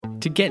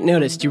To get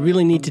noticed, you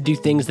really need to do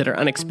things that are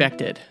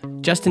unexpected.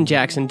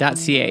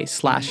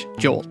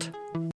 justinjackson.ca/jolt.